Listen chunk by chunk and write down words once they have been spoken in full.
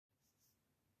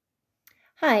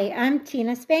Hi, I'm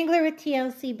Tina Spangler with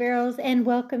TLC Barrels, and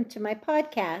welcome to my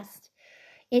podcast.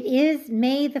 It is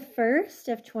May the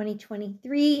 1st of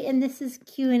 2023, and this is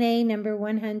Q&A number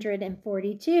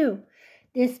 142.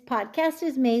 This podcast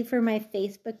is made for my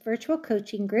Facebook virtual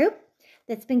coaching group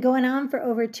that's been going on for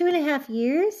over 2.5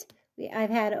 years. I've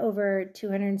had over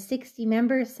 260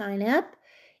 members sign up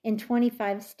in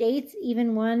 25 states,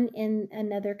 even one in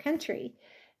another country.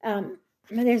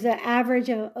 There's an average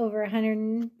of over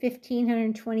 115,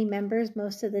 120 members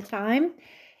most of the time.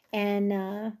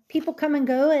 And people come and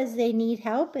go as they need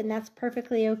help, and that's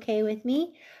perfectly okay with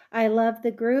me. I love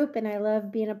the group, and I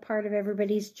love being a part of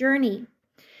everybody's journey.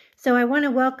 So I want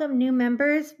to welcome new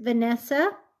members,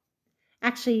 Vanessa.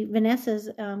 Actually, Vanessa's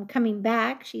coming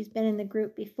back. She's been in the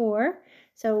group before,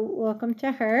 so welcome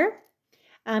to her.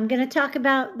 I'm going to talk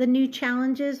about the new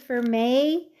challenges for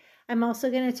May. I'm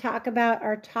also going to talk about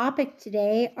our topic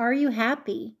today, Are You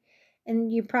Happy?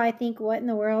 And you probably think, what in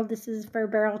the world? This is for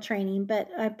barrel training. But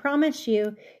I promise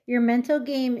you, your mental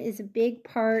game is a big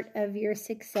part of your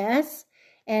success.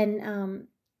 And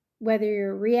whether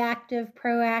you're reactive,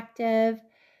 proactive,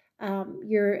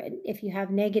 if you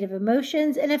have negative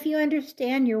emotions, and if you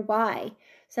understand your why.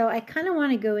 So I kind of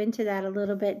want to go into that a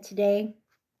little bit today.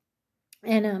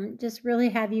 And just really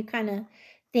have you kind of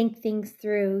think things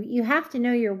through. You have to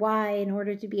know your why in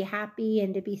order to be happy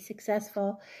and to be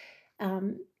successful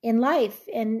in life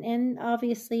and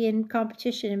obviously in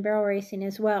competition and barrel racing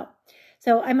as well.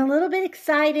 So I'm a little bit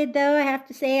excited, though. I have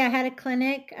to say I had a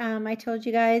clinic. I told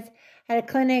you guys I had a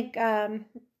clinic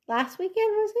last weekend,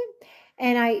 was it?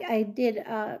 And I did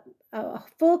a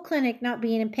full clinic, not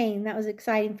being in pain. That was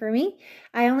exciting for me.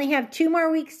 I only have 2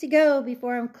 more weeks to go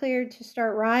before I'm cleared to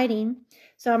start riding.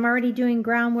 So I'm already doing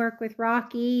groundwork with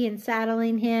Rocky and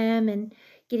saddling him and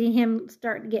getting him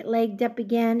starting to get legged up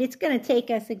again. It's going to take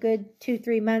us a good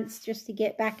 2-3 months just to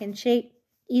get back in shape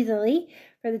easily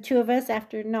for the two of us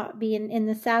after not being in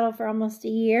the saddle for almost a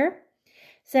year.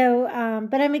 So,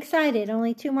 but I'm excited.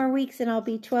 Only 2 more weeks and I'll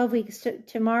be 12 weeks.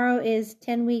 Tomorrow is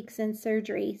 10 weeks in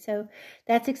surgery. So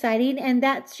that's exciting. And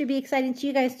that should be exciting to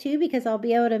you guys too, because I'll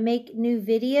be able to make new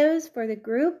videos for the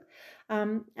group.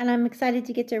 And I'm excited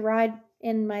to get to ride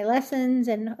in my lessons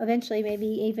and eventually maybe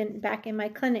even back in my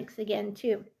clinics again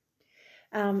too.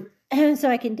 So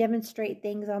I can demonstrate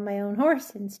things on my own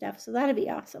horse and stuff. So that'll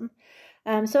be awesome.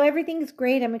 So everything's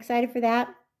great. I'm excited for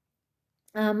that.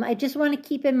 I just want to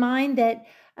keep in mind that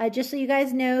just so you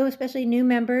guys know, especially new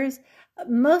members,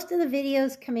 most of the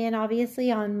videos come in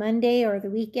obviously on Monday or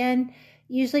the weekend.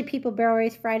 Usually people barrel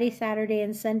race Friday, Saturday,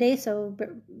 and Sunday. So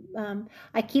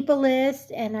I keep a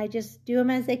list and I just do them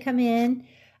as they come in.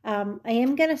 I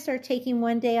am going to start taking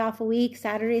 1 day off a week.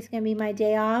 Saturday is going to be my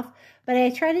day off. But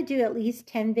I try to do at least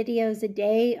 10 videos a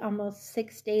day, almost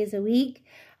 6 days a week.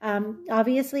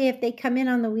 Obviously, if they come in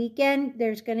on the weekend,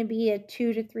 there's going to be a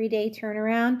 2 to 3 day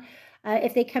turnaround.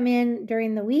 If they come in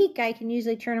during the week, I can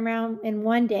usually turn around in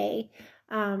 1 day,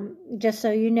 just so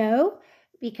you know,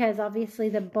 because obviously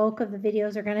the bulk of the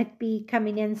videos are going to be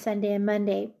coming in Sunday and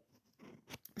Monday.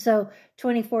 So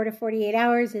 24 to 48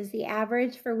 hours is the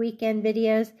average for weekend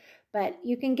videos, but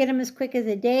you can get them as quick as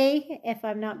a day if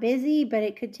I'm not busy, but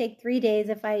it could take 3 days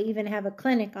if I even have a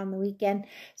clinic on the weekend.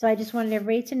 So I just wanted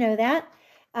everybody to know that.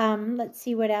 Let's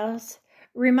see what else.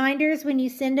 Reminders when you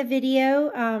send a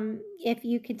video, if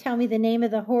you could tell me the name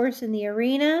of the horse in the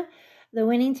arena, the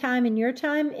winning time and your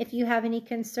time, if you have any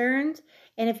concerns,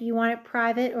 and if you want it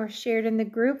private or shared in the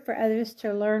group for others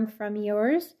to learn from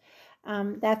yours.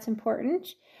 That's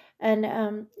important. And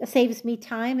it saves me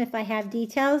time if I have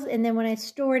details. And then when I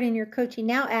store it in your Coaching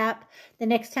Now app, the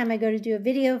next time I go to do a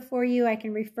video for you, I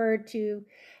can refer to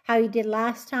how you did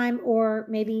last time, or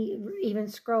maybe even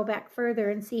scroll back further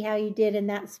and see how you did in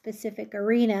that specific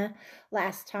arena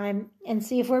last time and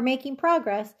see if we're making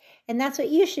progress. And that's what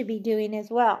you should be doing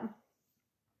as well.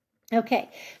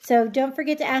 Okay, so don't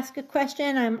forget to ask a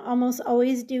question. I'm almost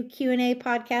always do Q&A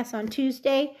podcasts on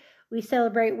Tuesday. We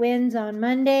celebrate wins on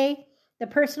Monday. The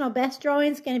personal best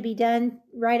drawing is going to be done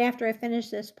right after I finish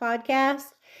this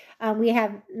podcast. We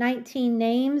have 19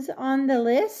 names on the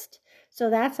list, so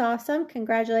that's awesome.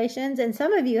 Congratulations. And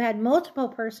some of you had multiple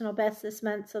personal bests this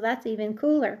month, so that's even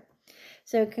cooler.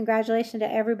 So congratulations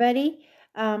to everybody.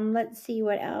 Let's see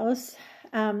what else.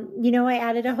 I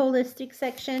added a holistic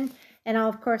section. And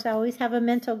of course, I always have a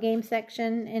mental game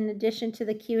section in addition to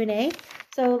the Q&A.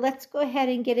 So let's go ahead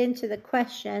and get into the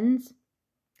questions.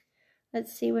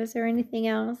 Let's see, was there anything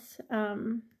else?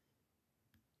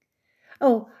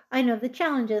 Oh, I know, the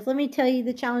challenges. Let me tell you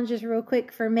the challenges real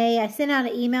quick for May. I sent out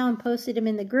an email and posted them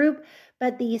in the group,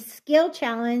 but the skill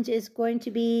challenge is going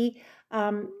to be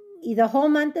the whole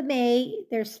month of May,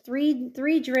 there's three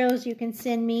drills you can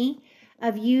send me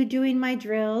of you doing my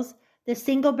drills. The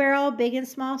single barrel, big and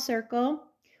small circle,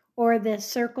 or the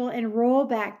circle and roll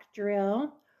back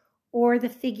drill, or the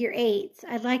figure eights.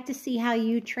 I'd like to see how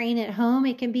you train at home.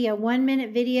 It can be a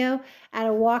 1-minute video at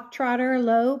a walk, trot, or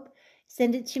lope.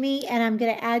 Send it to me, and I'm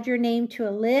going to add your name to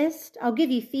a list. I'll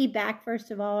give you feedback, first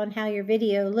of all, on how your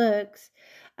video looks.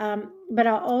 But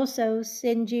I'll also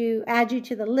add you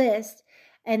to the list.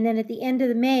 And then at the end of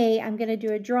the May, I'm going to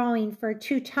do a drawing for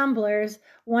 2 tumblers.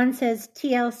 One says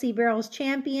TLC Barrels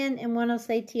Champion, and one will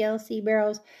say TLC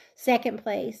Barrels Second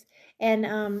Place. And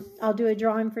I'll do a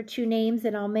drawing for 2 names,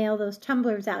 and I'll mail those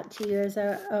tumblers out to you as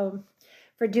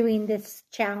for doing this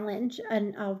challenge.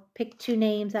 And I'll pick 2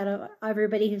 names out of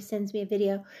everybody who sends me a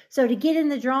video. So to get in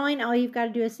the drawing, all you've got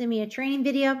to do is send me a training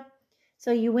video.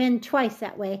 So you win twice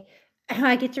that way.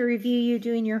 I get to review you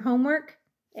doing your homework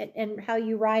and how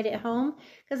you ride at home.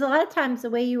 Because a lot of times the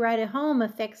way you ride at home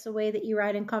affects the way that you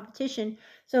ride in competition.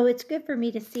 So it's good for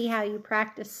me to see how you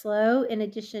practice slow in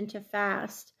addition to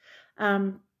fast.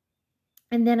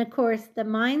 And then, of course, the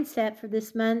mindset for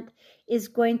this month is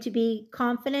going to be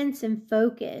confidence and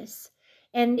focus.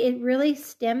 And it really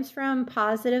stems from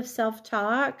positive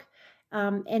self-talk.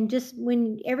 And just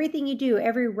when everything you do,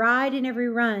 every ride and every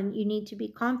run, you need to be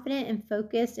confident and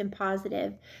focused and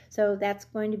positive. So that's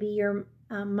going to be your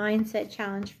mindset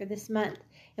challenge for this month.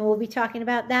 And we'll be talking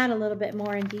about that a little bit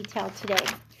more in detail today.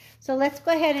 So let's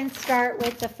go ahead and start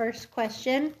with the first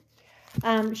question.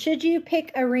 Should you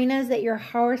pick arenas that your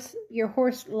horse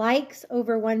likes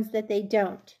over ones that they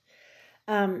don't?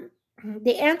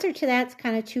 The answer to that's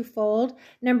kind of twofold.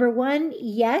 Number one,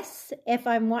 yes, if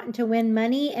I'm wanting to win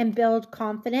money and build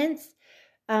confidence.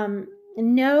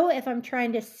 No, if I'm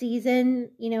trying to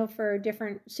season, for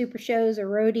different super shows or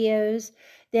rodeos,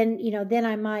 then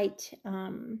I might,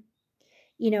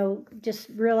 just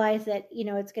realize that,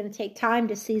 it's going to take time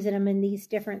to season them in these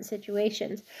different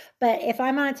situations. But if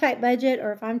I'm on a tight budget,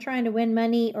 or if I'm trying to win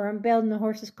money, or I'm building the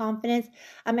horse's confidence,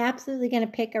 I'm absolutely going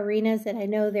to pick arenas that I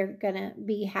know they're going to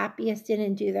be happiest in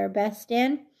and do their best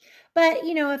in. But,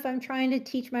 if I'm trying to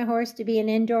teach my horse to be an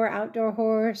indoor-outdoor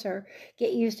horse or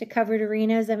get used to covered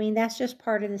arenas, that's just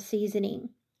part of the seasoning.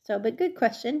 So, but good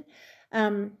question.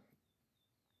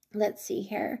 Let's see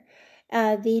here.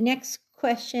 The next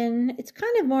question, it's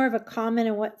kind of more of a comment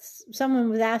on what someone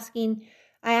was asking.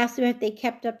 I asked them if they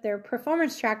kept up their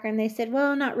performance tracker, and they said,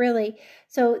 well, not really.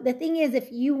 So the thing is,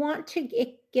 if you want to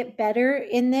get better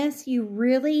in this, you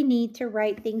really need to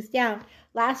write things down.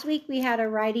 Last week we had a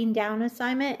writing down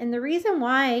assignment, and the reason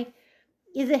why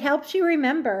is it helps you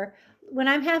remember. When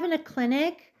I'm having a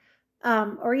clinic,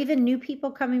 or even new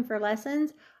people coming for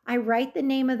lessons, I write the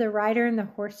name of the rider and the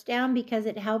horse down because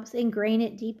it helps ingrain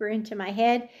it deeper into my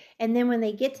head. And then when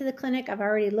they get to the clinic, I've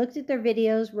already looked at their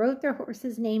videos, wrote their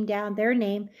horse's name down, their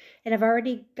name, and I've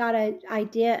already got an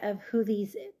idea of who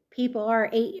these people are,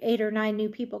 8 or 9 new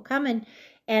people coming.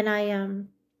 And I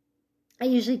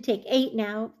usually take 8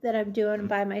 now that I'm doing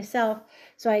by myself,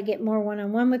 so I get more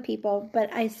one-on-one with people.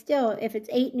 But I still, if it's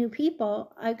 8 new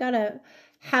people, I got to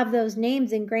have those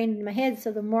names ingrained in my head.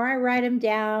 So the more I write them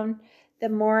down, the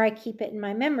more I keep it in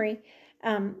my memory.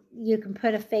 You can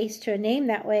put a face to a name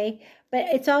that way, but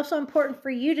it's also important for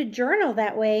you to journal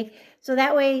that way. So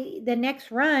that way the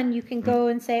next run, you can go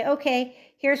and say, okay,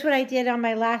 here's what I did on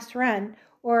my last run.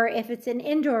 Or if it's an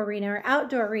indoor arena or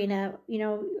outdoor arena,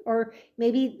 or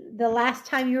maybe the last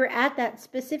time you were at that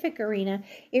specific arena,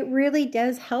 it really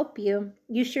does help you.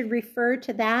 You should refer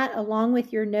to that along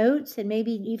with your notes and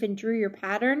maybe even drew your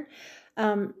pattern.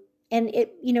 And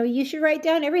you should write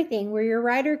down everything. Were your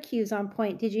rider cues on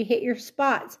point? Did you hit your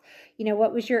spots?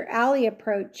 What was your alley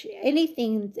approach?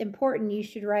 Anything that's important, you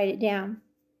should write it down.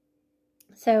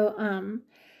 So,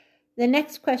 the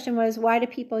next question was, why do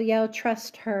people yell,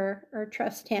 trust her or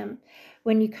trust him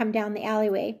when you come down the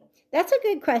alleyway? That's a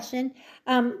good question.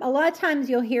 A lot of times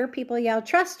you'll hear people yell,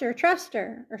 trust her,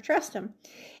 or trust him.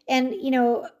 And,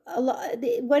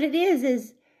 what it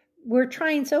is we're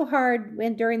trying so hard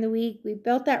during the week. We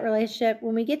built that relationship.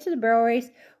 When we get to the barrel race,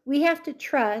 we have to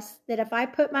trust that if I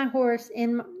put my horse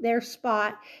in their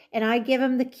spot and I give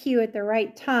them the cue at the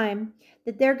right time,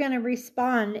 that they're going to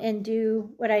respond and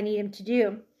do what I need them to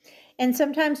do. And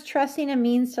sometimes trusting them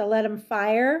means to let them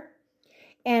fire.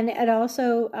 And it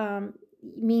also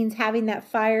means having that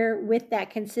fire with that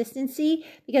consistency,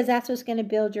 because that's what's going to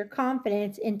build your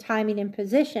confidence in timing and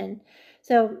position.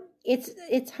 So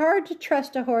it's hard to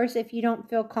trust a horse if you don't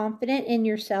feel confident in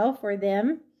yourself or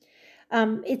them.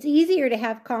 It's easier to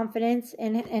have confidence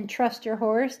and trust your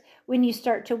horse when you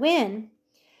start to win.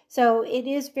 So it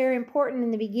is very important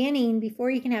in the beginning. Before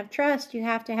you can have trust, you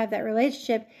have to have that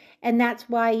relationship. And that's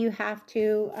why you have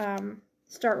to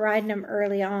start riding them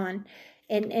early on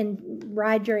and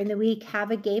ride during the week.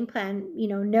 Have a game plan,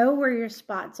 know where your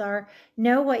spots are,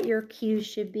 know what your cues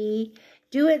should be,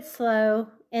 do it slow.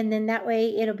 And then that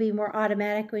way it'll be more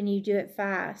automatic when you do it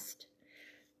fast.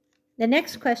 The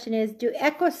next question is, do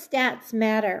equistats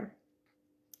matter?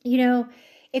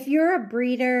 If you're a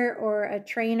breeder or a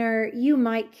trainer, you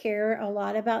might care a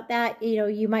lot about that.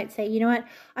 You might say, you know what,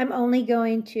 I'm only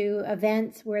going to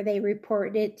events where they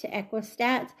report it to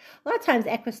Equistats. A lot of times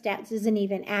Equistats isn't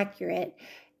even accurate.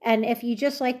 And if you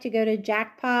just like to go to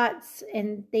jackpots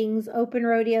and things, open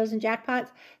rodeos and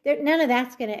jackpots, none of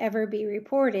that's going to ever be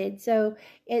reported. So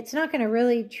it's not going to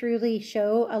really truly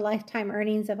show a lifetime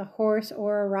earnings of a horse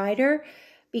or a rider,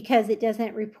 because it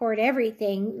doesn't report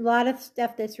everything. A lot of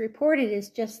stuff that's reported is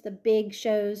just the big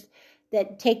shows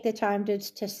that take the time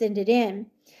to send it in.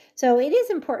 So it is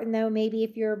important, though, maybe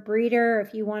if you're a breeder, or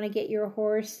if you want to get your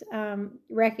horse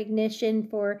recognition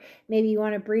for, maybe you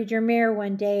want to breed your mare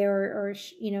one day, or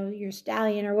your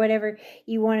stallion or whatever,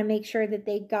 you want to make sure that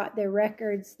they got their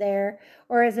records there.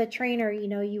 Or as a trainer,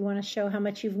 you want to show how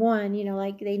much you've won,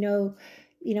 like they know,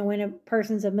 when a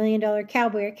person's $1 million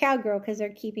cowboy or cowgirl, because they're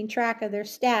keeping track of their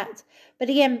stats. But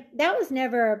again, that was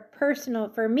never a personal,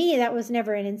 for me, that was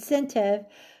never an incentive.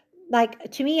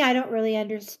 Like, to me, I don't really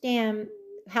understand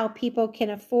how people can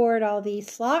afford all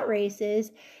these slot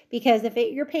races, because if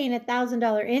you're paying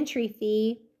 $1,000 entry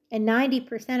fee and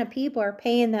 90% of people are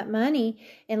paying that money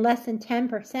and less than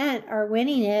 10% are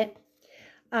winning it,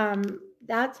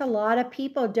 that's a lot of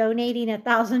people donating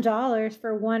 $1,000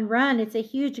 for one run. It's a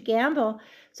huge gamble.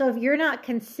 So if you're not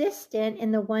consistent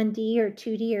in the 1D or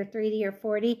 2D or 3D or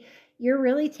 4D, you're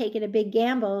really taking a big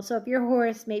gamble. So if your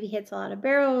horse maybe hits a lot of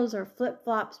barrels or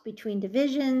flip-flops between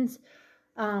divisions,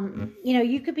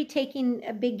 you could be taking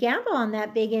a big gamble on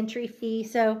that big entry fee.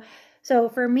 So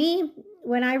for me,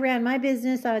 when I ran my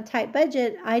business on a tight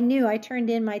budget, I knew I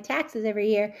turned in my taxes every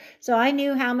year. So I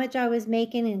knew how much I was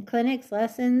making in clinics,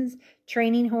 lessons,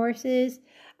 training horses.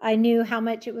 I knew how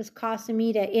much it was costing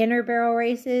me to enter barrel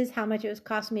races, how much it was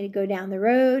costing me to go down the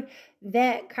road,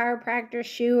 vet, chiropractor,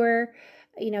 shoer,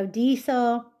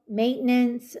 diesel,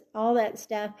 maintenance, all that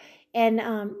stuff. And,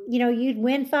 you'd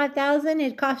win $5,000.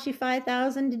 It'd cost you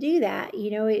 $5,000 to do that.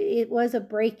 It was a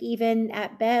break even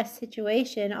at best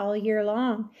situation all year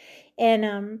long.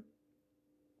 And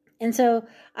so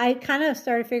I kind of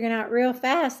started figuring out real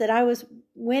fast that I was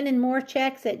winning more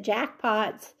checks at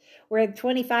jackpots, where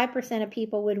 25% of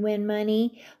people would win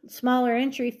money, smaller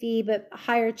entry fee, but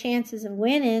higher chances of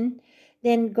winning,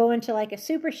 than going to like a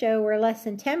super show where less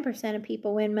than 10% of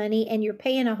people win money and you're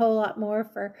paying a whole lot more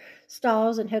for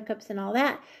stalls and hookups and all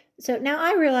that. So now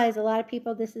I realize a lot of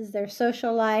people, this is their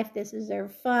social life, this is their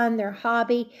fun, their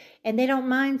hobby, and they don't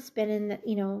mind spending,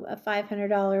 a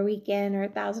 $500 weekend or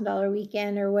 $1,000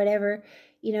 weekend or whatever.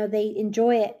 They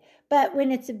enjoy it. But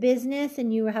when it's a business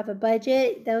and you have a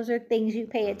budget, those are things you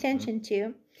pay attention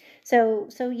to. So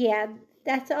yeah,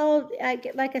 that's all.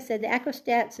 Like I said, the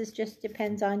Equistats just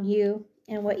depends on you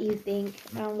and what you think,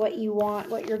 what you want,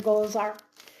 what your goals are.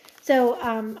 So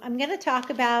I'm going to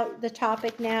talk about the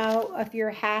topic now, if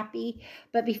you're happy.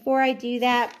 But before I do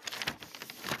that,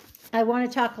 I want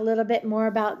to talk a little bit more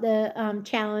about the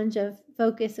challenge of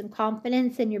focus and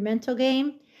confidence in your mental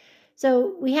game.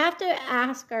 So we have to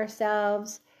ask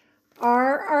ourselves,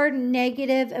 are our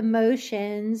negative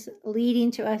emotions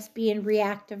leading to us being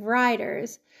reactive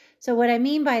riders? So what I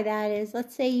mean by that is,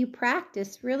 let's say you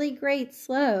practice really great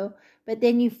slow, but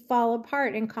then you fall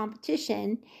apart in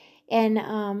competition.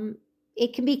 And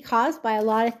it can be caused by a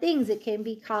lot of things. It can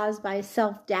be caused by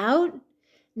self-doubt,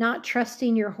 not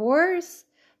trusting your horse,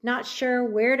 not sure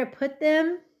where to put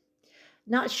them,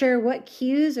 not sure what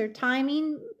cues or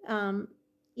timing,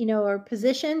 or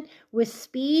position with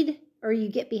speed, or you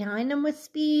get behind them with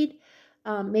speed.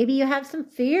 Maybe you have some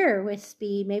fear with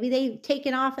speed. Maybe they've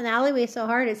taken off in the alleyway so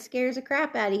hard it scares the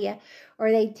crap out of you.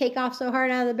 Or they take off so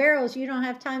hard out of the barrels you don't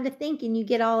have time to think and you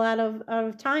get all out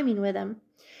of timing with them.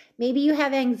 Maybe you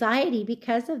have anxiety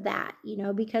because of that,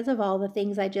 because of all the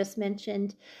things I just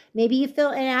mentioned. Maybe you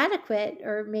feel inadequate,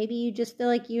 or maybe you just feel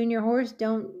like you and your horse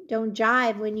don't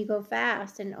jive when you go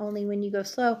fast and only when you go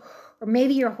slow. Or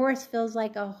maybe your horse feels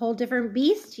like a whole different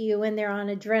beast to you when they're on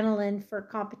adrenaline for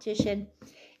competition,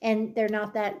 and they're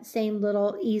not that same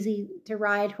little easy to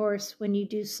ride horse when you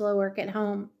do slow work at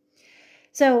home.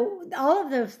 So all of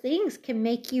those things can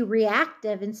make you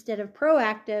reactive instead of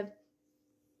proactive.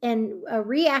 And a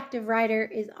reactive rider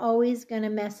is always going to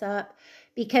mess up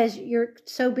because you're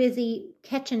so busy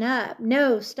catching up.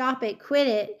 No, stop it, quit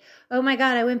it. Oh my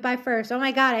God, I went by first. Oh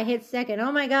my God, I hit second.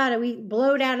 Oh my God, we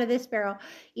blowed out of this barrel.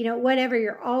 Whatever,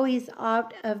 you're always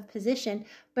out of position.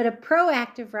 But a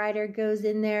proactive rider goes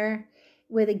in there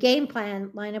with a game plan,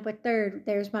 line up with third.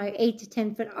 There's my 8 to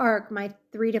 10 foot arc, my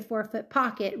 3 to 4 foot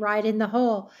pocket, right in the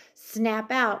hole,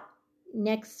 snap out,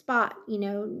 next spot,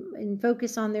 and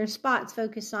focus on their spots,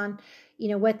 focus on,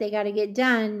 what they got to get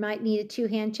done. Might need a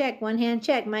 2-hand check, 1-hand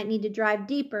check, might need to drive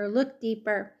deeper, look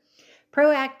deeper.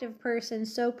 Proactive person,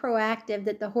 so proactive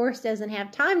that the horse doesn't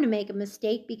have time to make a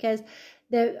mistake because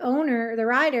the owner, the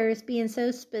rider is being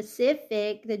so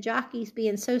specific, the jockey's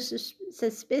being so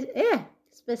specific,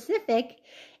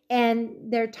 and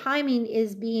their timing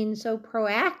is being so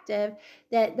proactive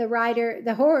that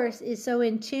the horse is so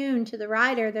in tune to the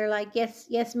rider. They're like, yes,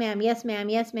 yes, ma'am, yes, ma'am,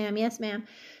 yes, ma'am, yes, ma'am.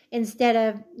 Instead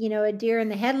of, a deer in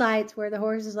the headlights where the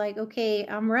horse is like, okay,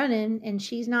 I'm running, and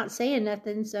she's not saying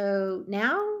nothing. So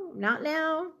now, not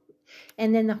now.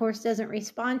 And then the horse doesn't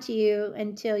respond to you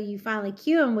until you finally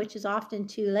cue him, which is often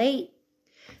too late.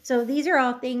 So these are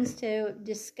all things to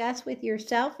discuss with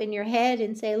yourself in your head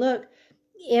and say, look,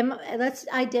 let's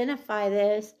identify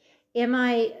this. Am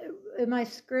I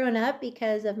screwing up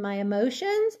because of my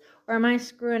emotions, or am I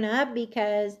screwing up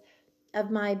because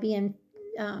of my being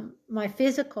my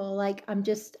physical? Like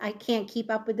I can't keep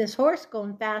up with this horse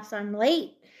going fast. I'm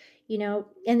late, and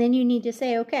then you need to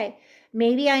say, okay,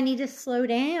 maybe I need to slow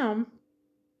down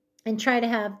and try to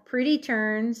have pretty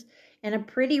turns and a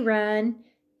pretty run,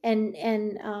 and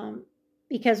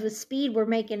because with speed we're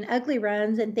making ugly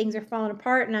runs and things are falling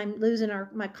apart and I'm losing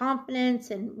my confidence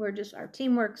and our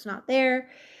teamwork's not there.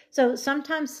 So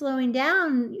sometimes slowing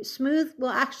down, smooth will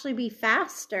actually be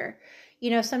faster.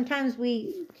 Sometimes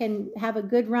we can have a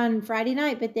good run Friday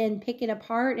night, but then pick it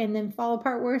apart and then fall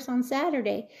apart worse on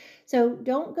Saturday. So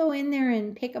don't go in there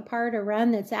and pick apart a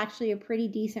run that's actually a pretty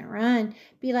decent run.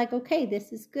 Be like, okay,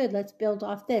 this is good. Let's build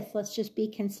off this. Let's just be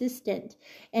consistent.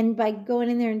 And by going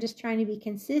in there and just trying to be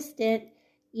consistent,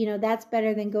 that's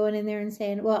better than going in there and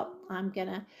saying, well, I'm going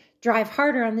to drive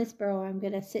harder on this barrel. I'm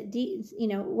going to sit deep,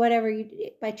 whatever.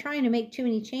 By trying to make too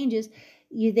many changes,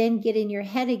 you then get in your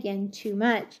head again too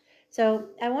much. So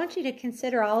I want you to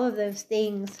consider all of those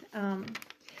things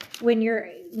when you're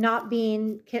not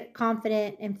being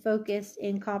confident and focused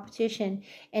in competition,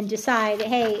 and decide,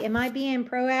 hey, am I being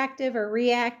proactive or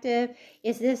reactive?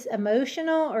 Is this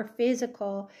emotional or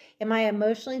physical? Am I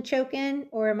emotionally choking,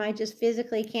 or am I just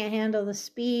physically can't handle the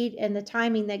speed and the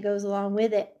timing that goes along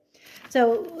with it?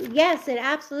 So yes, it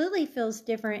absolutely feels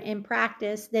different in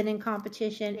practice than in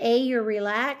competition. A, you're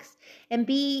relaxed, and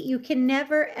B, you can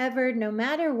never, ever, no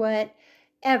matter what,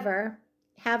 ever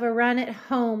have a run at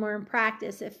home or in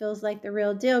practice. It feels like the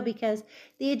real deal because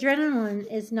the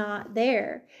adrenaline is not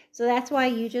there. So that's why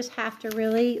you just have to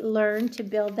really learn to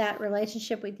build that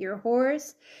relationship with your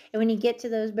horse. And when you get to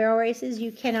those barrel races,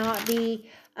 you cannot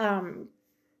be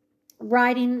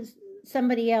riding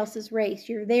somebody else's race.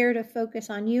 You're there to focus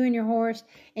on you and your horse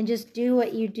and just do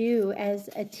what you do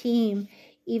as a team.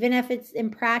 Even if it's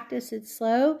in practice, it's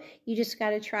slow. You just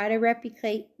got to try to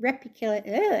replicate.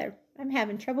 I'm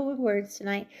having trouble with words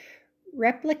tonight.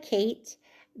 Replicate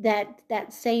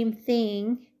that same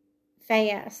thing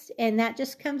fast. And that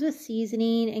just comes with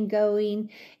seasoning and going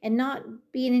and not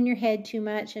being in your head too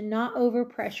much and not over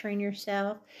pressuring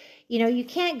yourself. You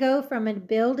can't go from a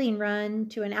building run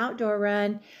to an outdoor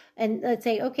run and let's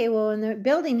say, okay, well, in the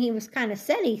building, he was kind of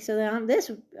steady. So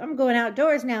I'm going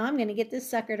outdoors now. I'm going to get this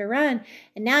sucker to run.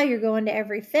 And now you're going to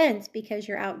every fence because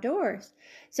you're outdoors.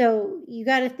 So you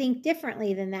got to think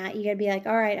differently than that. You got to be like,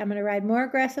 all right, I'm going to ride more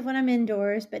aggressive when I'm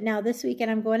indoors. But now this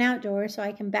weekend I'm going outdoors so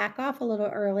I can back off a little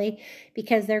early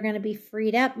because they're going to be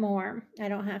freed up more. I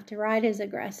don't have to ride as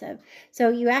aggressive.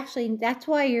 So that's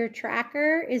why your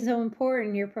tracker is so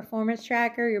important. Your performance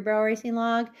tracker, your barrel racing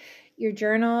log, your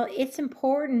journal. It's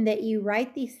important that you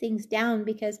write these things down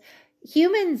because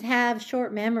humans have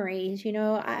short memories. I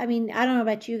don't know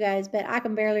about you guys, but I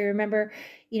can barely remember,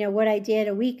 what I did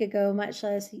a week ago, much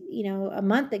less, a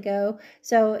month ago.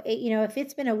 So, if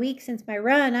it's been a week since my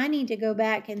run, I need to go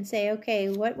back and say, okay,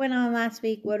 what went on last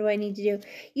week? What do I need to do?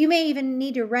 You may even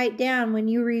need to write down when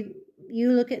you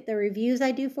look at the reviews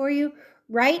I do for you.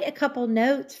 Write a couple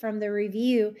notes from the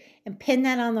review and pin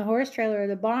that on the horse trailer or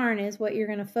the barn is what you're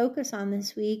going to focus on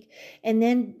this week. And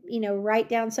then, write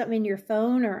down something in your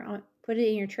phone or put it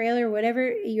in your trailer, whatever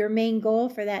your main goal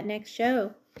for that next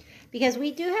show. Because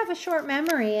we do have a short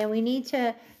memory and we need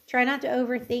to try not to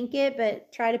overthink it,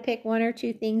 but try to pick one or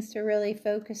two things to really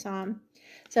focus on.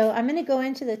 So I'm going to go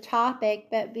into the topic,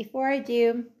 but before I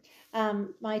do,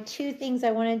 My two things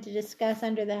I wanted to discuss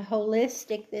under the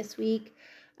holistic this week.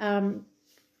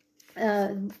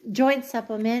 Joint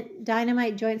supplement,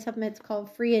 Dynamite joint supplement. It's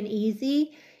called Free and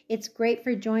Easy. It's great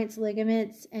for joints,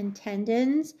 ligaments, and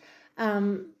tendons.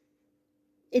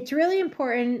 It's really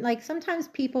important. Like sometimes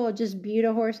people just butte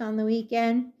a horse on the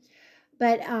weekend,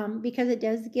 but because it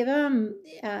does give them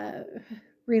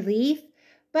relief.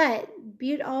 But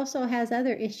butte also has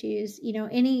other issues,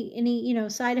 any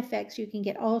side effects. You can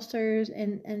get ulcers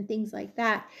and things like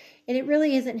that, and it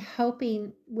really isn't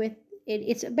helping with it.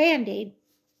 It's a Band-Aid.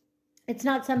 It's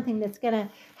not something that's going to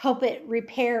help it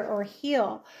repair or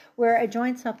heal, where a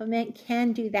joint supplement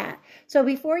can do that. So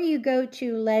before you go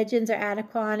to Legends or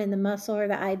Adequan in the muscle or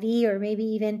the IV, or maybe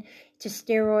even to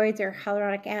steroids or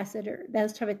hyaluronic acid or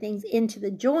those type of things into the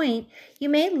joint, you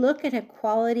may look at a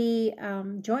quality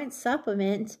joint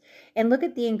supplement and look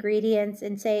at the ingredients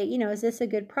and say, is this a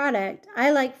good product? I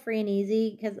like Free and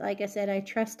Easy because, like I said, I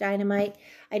trust Dynamite.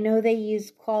 I know they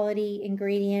use quality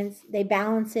ingredients. They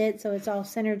balance it so it's all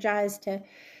synergized to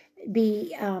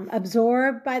be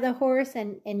absorbed by the horse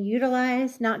and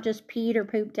utilized, not just peed or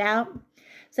pooped out.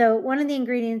 So one of the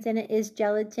ingredients in it is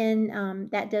gelatin.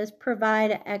 That does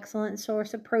provide an excellent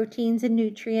source of proteins and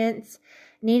nutrients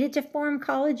needed to form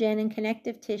collagen and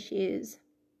connective tissues.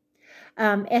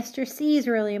 Ester C is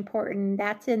really important.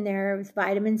 That's in there with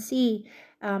vitamin C.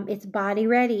 It's body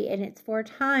ready, and it's 4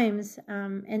 times,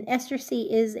 and Ester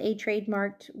C is a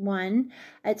trademarked one.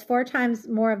 It's 4 times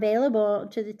more available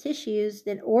to the tissues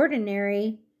than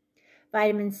ordinary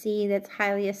vitamin C that's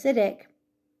highly acidic.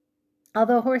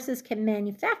 Although horses can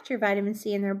manufacture vitamin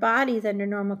C in their bodies under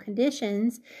normal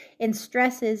conditions, in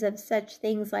stresses of such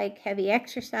things like heavy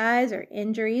exercise or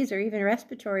injuries or even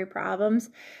respiratory problems,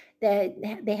 that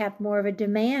they have more of a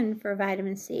demand for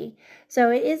vitamin C.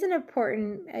 So it is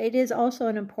also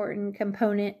an important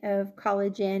component of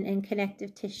collagen and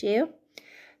connective tissue.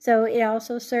 So it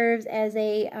also serves as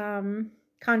a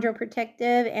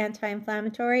chondroprotective,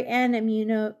 anti-inflammatory, and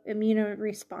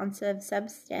immunoresponsive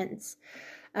substance.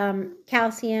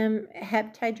 Calcium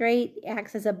heptahydrate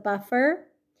acts as a buffer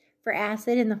for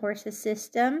acid in the horse's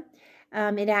system.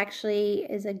 It actually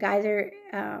is a geyser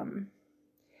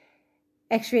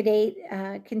exudate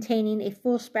containing a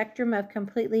full spectrum of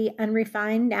completely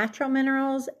unrefined natural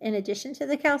minerals in addition to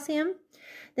the calcium.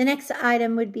 The next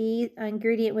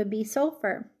ingredient would be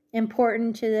sulfur,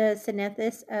 important to the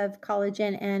synthesis of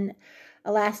collagen and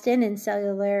elastin and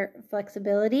cellular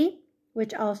flexibility,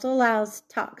 which also allows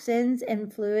toxins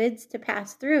and fluids to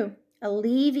pass through,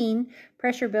 alleviating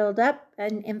pressure buildup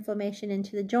and inflammation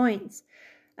into the joints.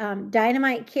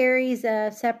 Dynamite carries a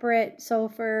separate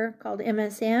sulfur called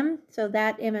MSM. So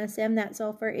that MSM, that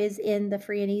sulfur, is in the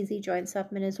Free and Easy joint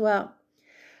supplement as well.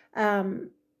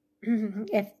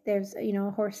 If there's,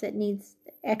 a horse that needs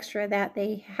extra, that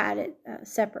they had it a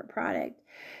separate product.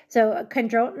 So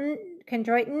chondroitin,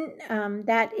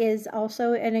 that is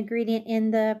also an ingredient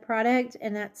in the product,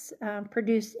 and that's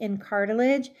produced in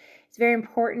cartilage. It's very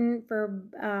important for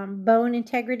bone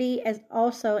integrity, as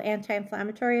also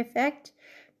anti-inflammatory effect.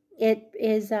 It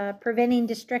is preventing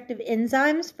destructive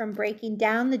enzymes from breaking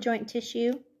down the joint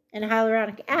tissue and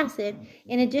hyaluronic acid,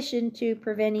 in addition to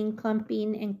preventing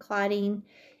clumping and clotting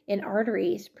in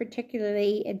arteries,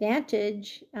 particularly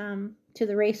advantage to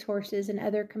the racehorses and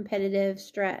other competitive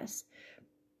stress.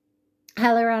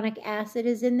 Hyaluronic acid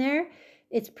is in there.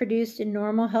 It's produced in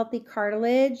normal, healthy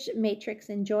cartilage, matrix,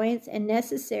 and joints, and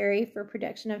necessary for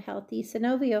production of healthy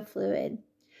synovial fluid.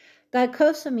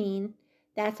 Glycosamine,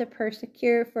 that's a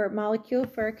molecule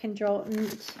for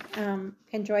chondroitin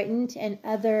and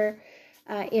other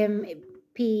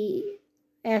MPSs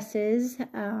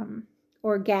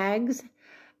or GAGs.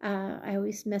 I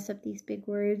always mess up these big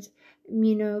words.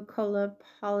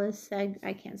 Immunocolopolysag,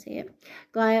 I can't say it.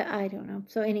 I don't know.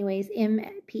 So anyways,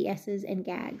 MPSs and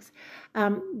GAGs.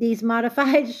 These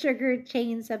modified sugar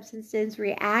chain substances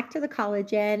react to the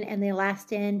collagen and the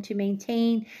elastin to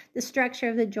maintain the structure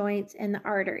of the joints and the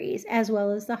arteries, as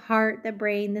well as the heart, the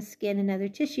brain, the skin, and other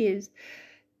tissues.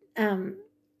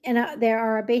 There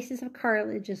are a basis of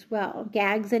cartilage as well.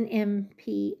 GAGs and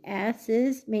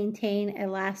MPSs maintain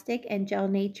elastic and gel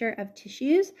nature of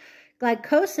tissues.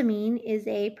 Glycosamine is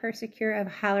a precursor of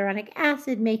hyaluronic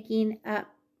acid, making up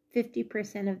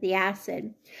 50% of the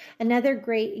acid. Another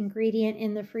great ingredient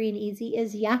in the Free and Easy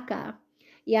is yucca.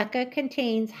 Yucca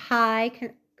contains high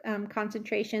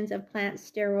concentrations of plant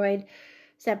steroid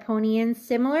saponins,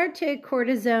 similar to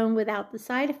cortisone without the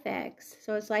side effects.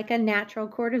 So it's like a natural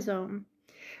cortisone.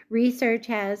 Research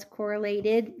has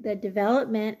correlated the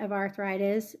development of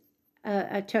arthritis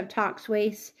tox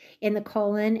waste in the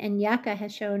colon, and yucca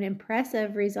has shown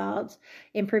impressive results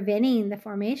in preventing the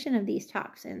formation of these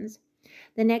toxins.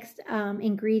 The next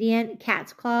ingredient,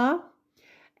 cat's claw,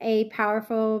 a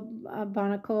powerful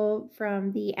barnacle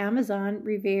from the Amazon,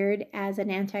 revered as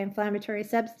an anti-inflammatory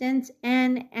substance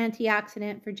and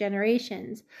antioxidant for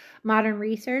generations. Modern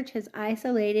research has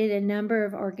isolated a number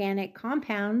of organic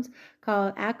compounds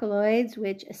called alkaloids,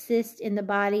 which assist in the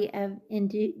body in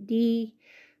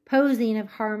deposing of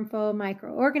harmful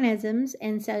microorganisms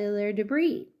and cellular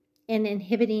debris and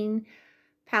inhibiting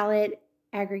pellet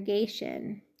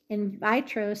aggregation. In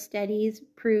vitro studies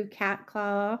prove cat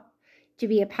claw to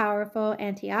be a powerful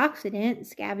antioxidant,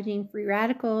 scavenging free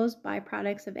radicals,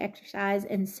 byproducts of exercise,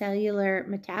 and cellular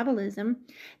metabolism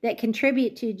that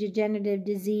contribute to degenerative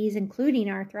disease, including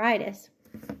arthritis.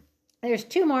 There's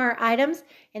 2 more items,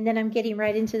 and then I'm getting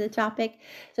right into the topic.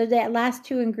 So that last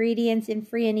 2 ingredients in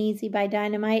Free and Easy by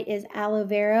Dynamite is aloe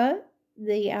vera,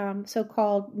 the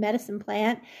so-called medicine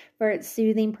plant, for its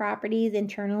soothing properties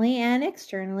internally and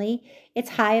externally. It's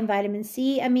high in vitamin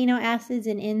C, amino acids,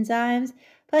 and enzymes.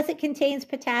 Plus, it contains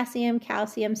potassium,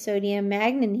 calcium, sodium,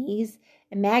 manganese,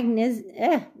 and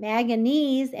magnesium,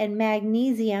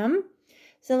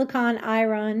 silicon,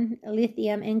 iron,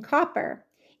 lithium, and copper.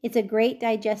 It's a great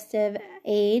digestive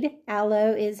aid.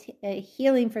 Aloe is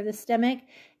healing for the stomach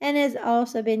and has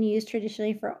also been used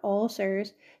traditionally for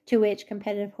ulcers, to which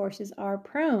competitive horses are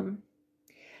prone.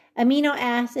 Amino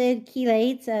acid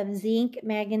chelates of zinc,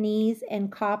 manganese,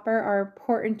 and copper are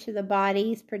important to the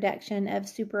body's production of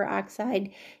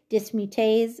superoxide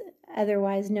dismutase,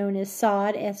 otherwise known as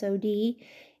SOD, S-O-D,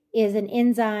 is an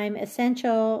enzyme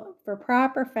essential for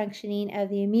proper functioning of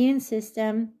the immune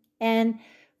system and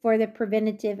for the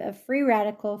preventative of free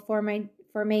radical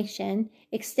formation.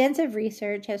 Extensive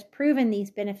research has proven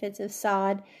these benefits of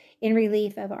SOD in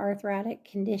relief of arthritic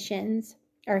conditions.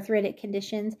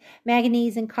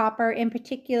 Manganese and copper in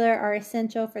particular are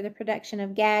essential for the production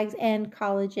of GAGs and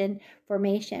collagen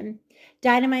formation.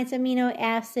 Dynamite's amino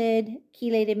acid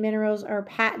chelated minerals are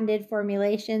patented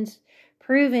formulations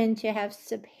proven to have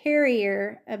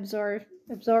superior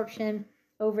absorption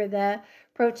over the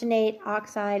proteinate,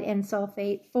 oxide, and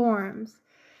sulfate forms.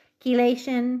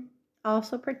 Chelation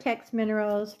also protects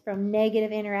minerals from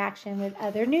negative interaction with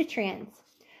other nutrients.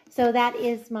 So that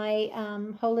is my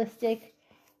holistic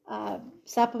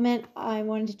supplement I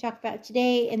wanted to talk about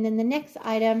today. And then the next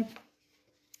item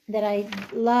that I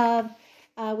love,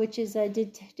 which is a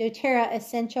doTERRA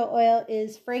essential oil,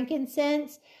 is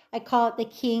frankincense. I call it the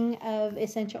king of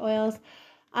essential oils.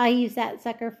 I use that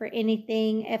sucker for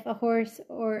anything. If a horse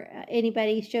or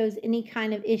anybody shows any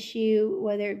kind of issue,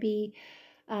 whether it be,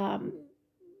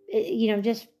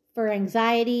 just for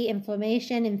anxiety,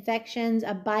 inflammation, infections,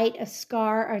 a bite, a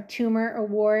scar, a tumor, a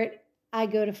wart, I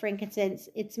go to frankincense.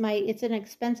 It's an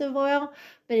expensive oil,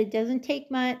 but it doesn't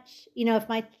take much.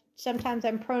 Sometimes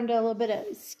I'm prone to a little bit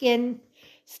of skin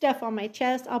stuff on my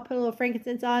chest. I'll put a little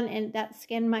frankincense on, and that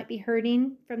skin might be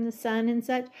hurting from the sun and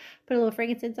such. Put a little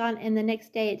frankincense on, and the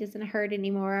next day it doesn't hurt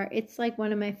anymore. It's like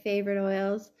one of my favorite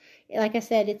oils. Like I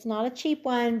said, it's not a cheap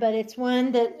one, but it's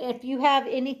one that if you have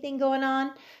anything going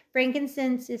on,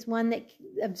 frankincense is one that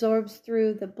absorbs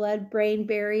through the blood-brain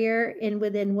barrier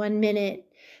within 1 minute.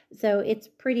 So it's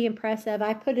pretty impressive.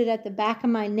 I put it at the back of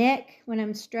my neck when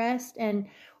I'm stressed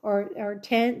or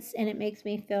tense, and it makes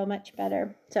me feel much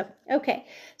better. So, okay.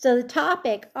 So the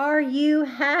topic, are you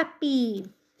happy?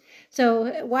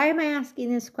 So why am I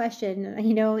asking this question?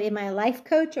 Am I a life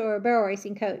coach or a barrel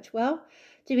racing coach? Well,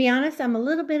 to be honest, I'm a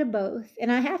little bit of both,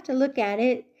 and I have to look at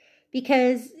it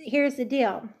because here's the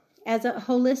deal. As a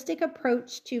holistic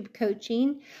approach to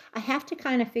coaching, I have to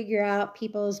kind of figure out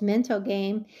people's mental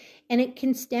game, and it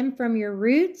can stem from your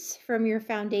roots, from your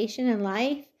foundation in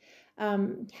life,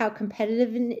 how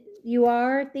competitive you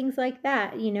are, things like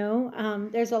that.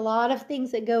 There's a lot of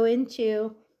things that go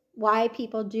into why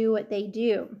people do what they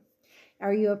do.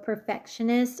 Are you a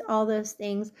perfectionist? All those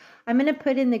things. I'm going to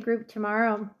put in the group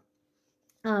tomorrow.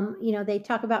 They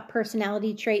talk about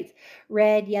personality traits,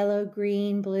 red, yellow,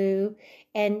 green, blue.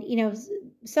 And,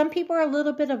 some people are a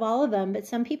little bit of all of them, but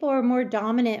some people are more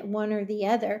dominant one or the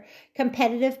other.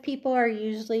 Competitive people are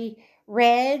usually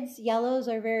reds. Yellows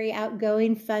are very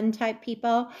outgoing, fun type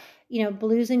people.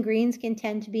 Blues and greens can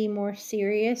tend to be more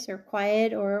serious or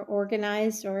quiet or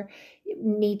organized or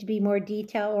need to be more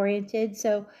detail oriented.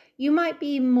 So you might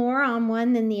be more on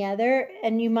one than the other,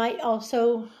 and you might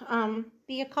also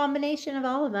be a combination of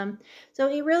all of them.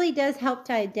 So it really does help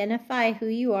to identify who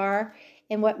you are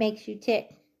and what makes you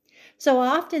tick. So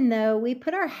often, though, we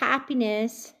put our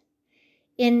happiness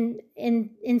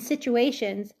in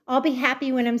situations. I'll be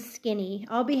happy when I'm skinny.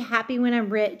 I'll be happy when I'm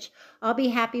rich. I'll be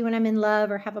happy when I'm in love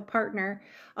or have a partner.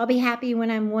 I'll be happy when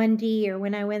I'm 1D or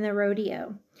when I win the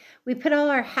rodeo. We put all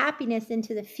our happiness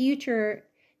into the future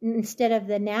instead of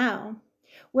the now.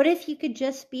 What if you could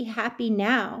just be happy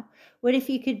now? What if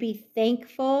you could be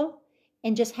thankful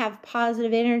and just have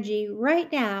positive energy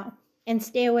right now and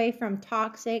stay away from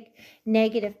toxic,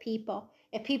 negative people?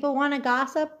 If people want to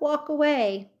gossip, walk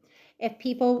away. If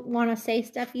people want to say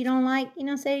stuff you don't like,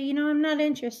 say, I'm not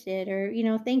interested, or,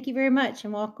 thank you very much,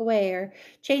 and walk away, or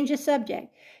change the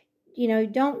subject. You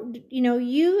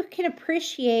can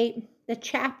appreciate the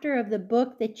chapter of the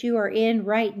book that you are in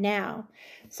right now.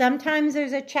 Sometimes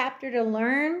there's a chapter to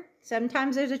learn.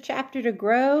 Sometimes there's a chapter to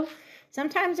grow.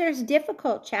 Sometimes there's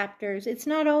difficult chapters. It's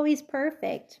not always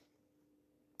perfect.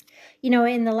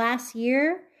 In the last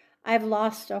year, I've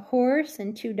lost a horse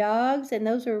and 2 dogs, and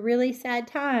those were really sad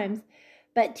times.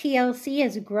 But TLC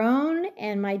has grown,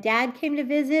 and my dad came to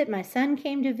visit, my son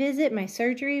came to visit, my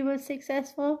surgery was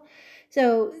successful.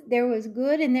 So there was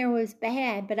good and there was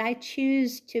bad, but I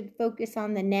choose to focus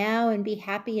on the now and be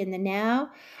happy in the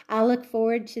now. I look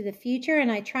forward to the future, and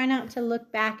I try not to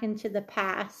look back into the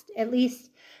past, at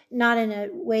least not in a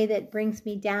way that brings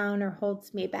me down or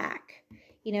holds me back.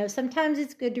 Sometimes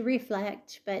it's good to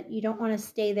reflect, but you don't want to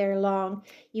stay there long.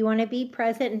 You want to be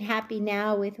present and happy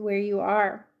now with where you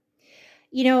are.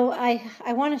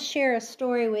 I want to share a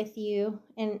story with you,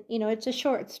 and, it's a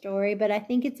short story, but I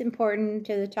think it's important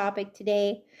to the topic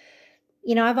today.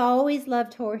 I've always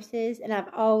loved horses, and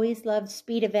I've always loved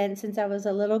speed events since I was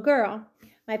a little girl.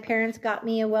 My parents got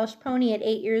me a Welsh pony at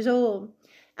 8 years old.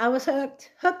 I was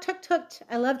hooked.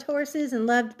 I loved horses and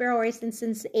loved barrel racing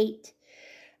since 8.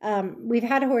 We've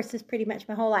had horses pretty much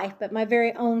my whole life, but my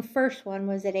very own first one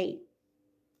was at 8.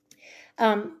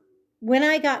 When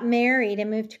I got married and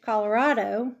moved to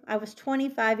Colorado, I was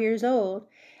 25 years old.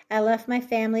 I left my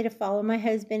family to follow my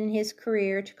husband in his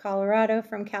career to Colorado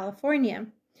from California.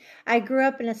 I grew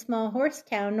up in a small horse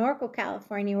town, Norco,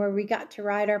 California, where we got to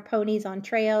ride our ponies on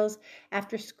trails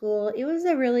after school. It was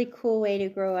a really cool way to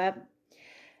grow up.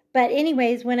 But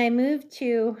anyways, when I moved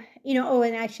to,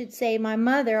 and I should say my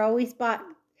mother always bought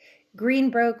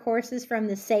Greenbroke horses from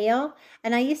the sale,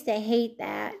 and I used to hate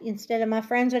that. Instead of, my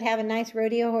friends would have a nice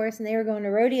rodeo horse and they were going to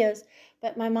rodeos,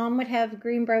 but my mom would have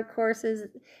Greenbroke horses.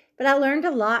 But I learned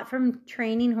a lot from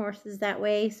training horses that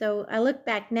way, so I look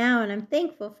back now and I'm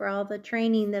thankful for all the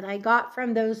training that I got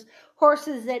from those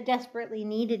horses that desperately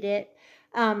needed it.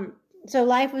 So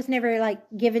life was never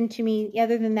given to me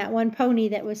other than that one pony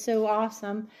that was so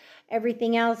awesome.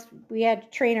 Everything else we had to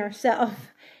train ourselves.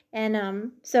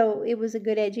 And so it was a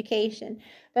good education.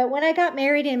 But when I got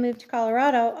married and moved to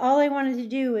Colorado, all I wanted to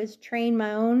do was train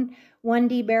my own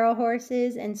 1D barrel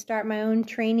horses and start my own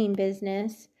training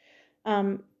business.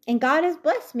 And God has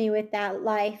blessed me with that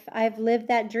life. I've lived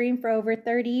that dream for over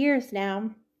 30 years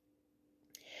now.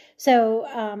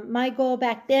 So my goal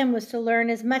back then was to learn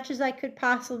as much as I could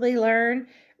possibly learn,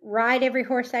 ride every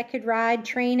horse I could ride,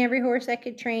 train every horse I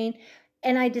could train.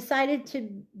 And I decided to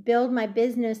build my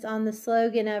business on the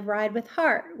slogan of Ride with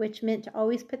Heart, which meant to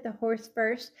always put the horse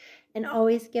first and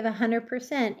always give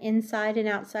 100% inside and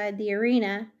outside the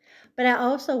arena. But I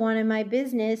also wanted my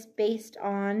business based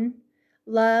on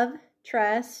love,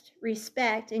 trust,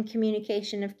 respect, and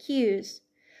communication of cues.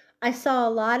 I saw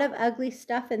a lot of ugly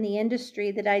stuff in the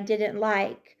industry that I didn't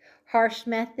like. Harsh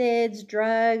methods,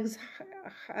 drugs,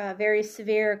 very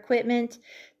severe equipment,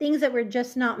 things that were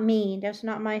just not me, just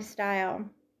not my style.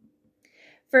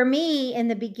 For me, in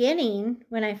the beginning,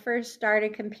 when I first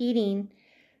started competing,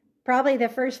 probably the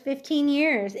first 15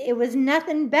 years, it was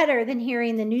nothing better than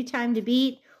hearing the new time to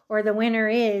beat or the winner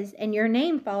is, and your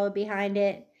name followed behind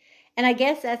it. And I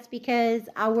guess that's because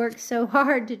I worked so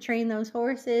hard to train those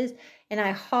horses, and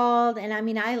I hauled, and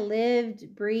I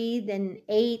lived, breathed, and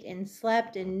ate and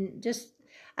slept, and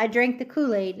I drank the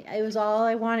Kool-Aid. It was all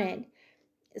I wanted.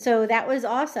 So that was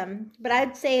awesome. But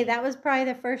I'd say that was probably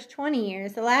the first 20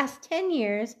 years. The last 10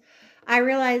 years, I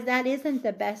realized that isn't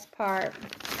the best part.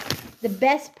 The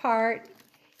best part,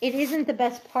 it isn't the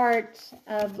best part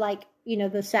of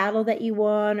the saddle that you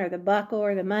won or the buckle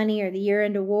or the money or the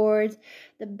year-end awards.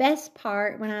 The best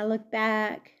part, when I look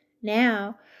back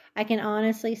now, I can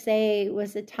honestly say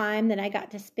was the time that I got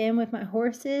to spend with my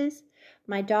horses,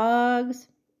 my dogs.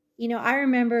 I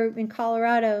remember in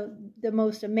Colorado, the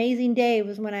most amazing day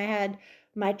was when I had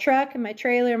my truck and my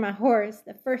trailer and my horse.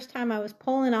 The first time I was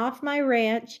pulling off my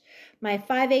ranch, my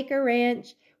 5-acre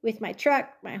ranch, with my truck,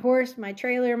 my horse, my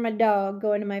trailer, and my dog,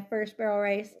 going to my first barrel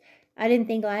race. I didn't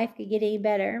think life could get any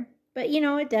better. But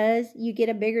it does. You get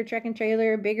a bigger truck and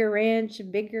trailer, a bigger ranch,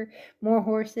 more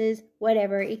horses,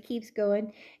 whatever. It keeps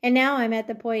going. And now I'm at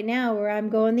the point now where I'm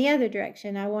going the other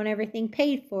direction. I want everything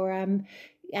paid for.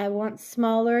 I want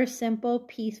smaller, simple,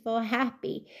 peaceful,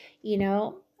 happy.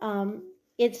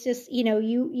 It's just,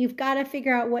 you've got to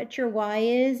figure out what your why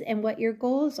is and what your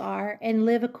goals are and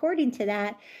live according to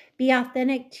that. Be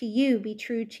authentic to you, be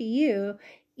true to you.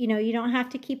 You don't have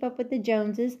to keep up with the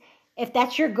Joneses. If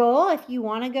that's your goal, if you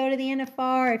want to go to the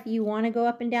NFR, if you want to go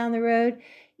up and down the road,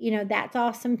 that's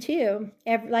awesome too.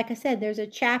 Like I said, there's a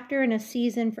chapter and a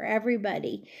season for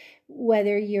everybody.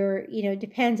 Whether you're,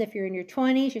 depends if you're in your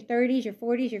 20s, your 30s, your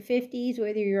 40s, your 50s,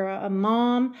 whether you're a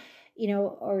mom,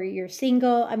 or you're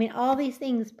single. I mean, all these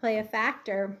things play a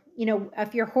factor.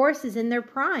 If your horse is in their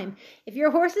prime,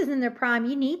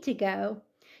 you need to go.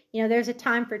 There's a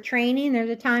time for training, there's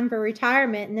a time for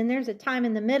retirement, and then there's a time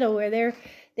in the middle where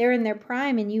they're in their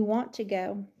prime and you want to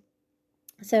go.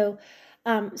 So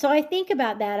I think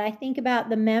about that. I think about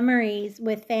the memories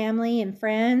with family and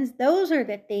friends. Those are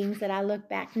the things that I look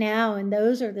back now, and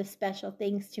those are the special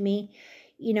things to me,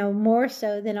 more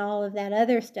so than all of that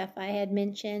other stuff I had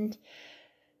mentioned.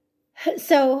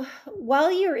 So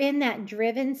while you're in that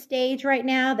driven stage right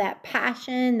now, that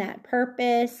passion, that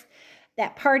purpose,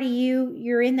 that part of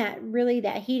you're in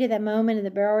that heat of the moment of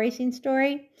the barrel racing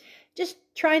story, just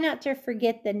try not to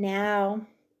forget the now.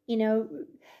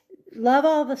 Love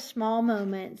all the small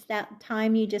moments, that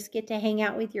time you just get to hang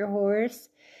out with your horse.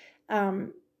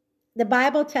 The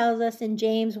Bible tells us in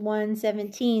James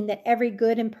 1:17 that every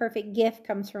good and perfect gift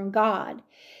comes from God.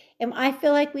 And I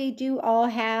feel like we do all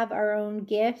have our own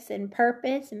gifts and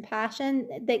purpose and passion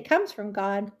that comes from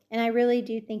God. And I really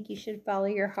do think you should follow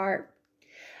your heart.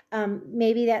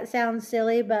 Maybe that sounds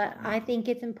silly, but I think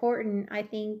it's important. I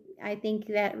think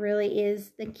that really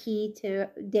is the key to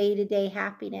day-to-day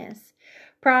happiness.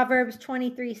 Proverbs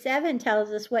 23:7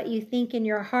 tells us what you think in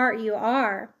your heart you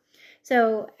are.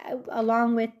 So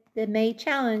along with the May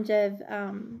challenge of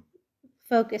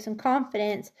focus and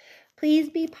confidence, please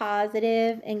be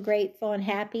positive and grateful and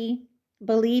happy.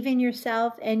 Believe in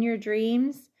yourself and your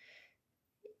dreams.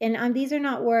 And these are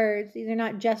not words. These are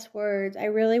not just words. I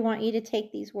really want you to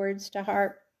take these words to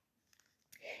heart.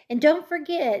 And don't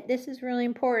forget, this is really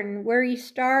important, where you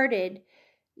started,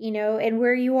 and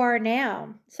where you are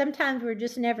now. Sometimes we're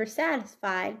just never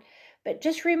satisfied, but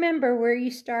just remember where you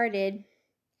started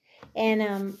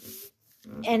and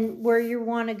where you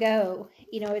want to go.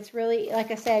 It's really, like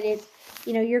I said, it's,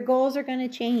 your goals are going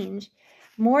to change.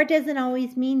 More doesn't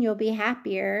always mean you'll be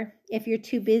happier if you're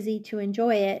too busy to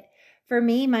enjoy it. For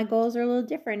me, my goals are a little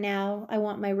different now. I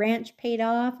want my ranch paid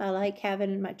off. I like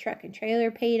having my truck and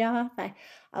trailer paid off. I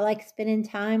like spending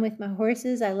time with my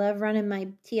horses. I love running my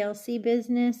TLC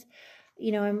business.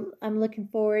 I'm looking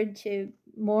forward to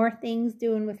more things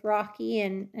doing with Rocky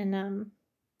and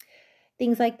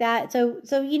things like that. So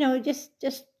just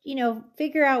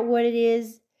figure out what it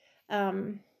is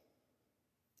that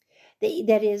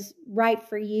is right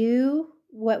for you.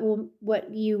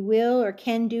 What you will or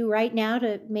can do right now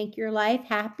to make your life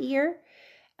happier.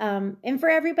 And for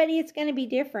everybody, it's going to be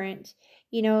different.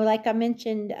 Like I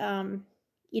mentioned,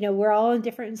 we're all in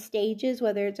different stages,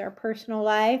 whether it's our personal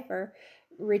life or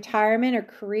retirement or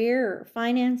career or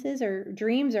finances or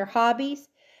dreams or hobbies.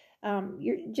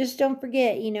 Just don't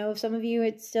forget, some of you,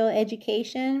 it's still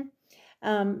education.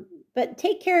 But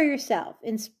take care of yourself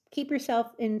and keep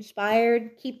yourself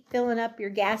inspired. Keep filling up your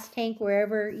gas tank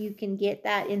wherever you can get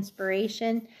that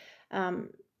inspiration. Some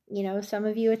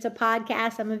of you, it's a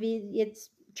podcast. Some of you, it's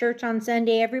church on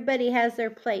Sunday. Everybody has their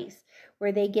place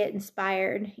where they get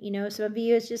inspired. Some of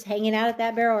you, it's just hanging out at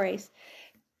that barrel race.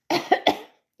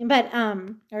 But,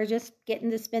 or just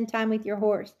getting to spend time with your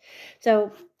horse.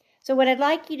 So what I'd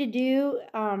like you to do,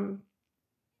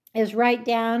 is write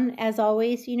down, as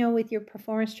always, with your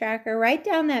performance tracker, write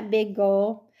down that big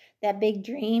goal, that big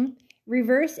dream,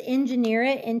 reverse engineer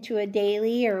it into a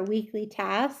daily or a weekly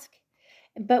task.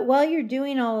 But while you're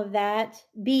doing all of that,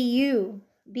 be you,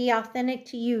 be authentic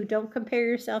to you. Don't compare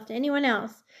yourself to anyone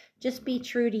else. Just be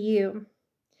true to you.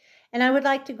 And I would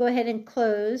like to go ahead and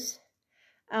close.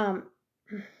 I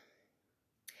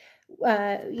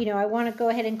want to go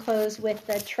ahead and close with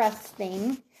the trust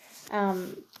thing.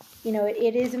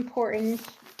 It is important,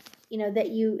 that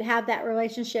you have that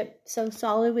relationship so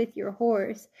solid with your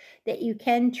horse that you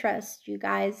can trust you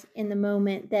guys in the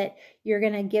moment, that you're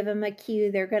going to give them a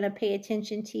cue. They're going to pay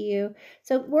attention to you.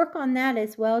 So work on that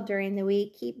as well during the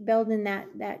week. Keep building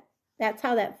that's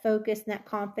how that focus and that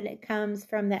confidence comes,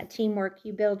 from that teamwork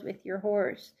you build with your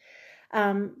horse.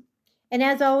 And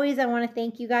as always, I want to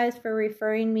thank you guys for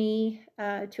referring me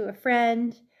to a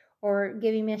friend or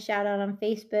giving me a shout out on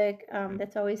Facebook.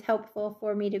 That's always helpful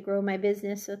for me to grow my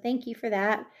business. So thank you for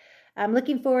that. I'm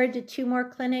looking forward to 2 more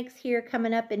clinics here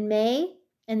coming up in May.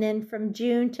 And then from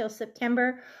June till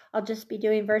September, I'll just be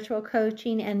doing virtual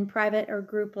coaching and private or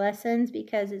group lessons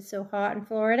because it's so hot in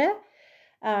Florida.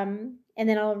 And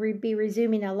then I'll be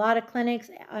resuming a lot of clinics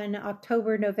in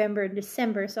October, November, and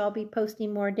December. So I'll be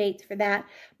posting more dates for that.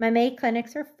 My May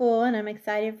clinics are full and I'm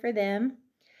excited for them.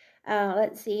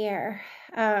 Let's see here.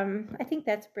 I think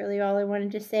that's really all I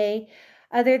wanted to say,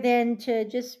 other than to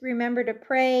just remember to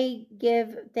pray,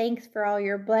 give thanks for all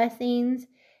your blessings.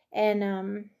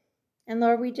 And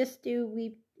Lord, we just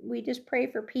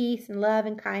pray for peace and love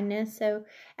and kindness. So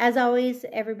as always,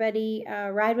 everybody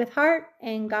ride with heart,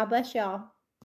 and God bless y'all.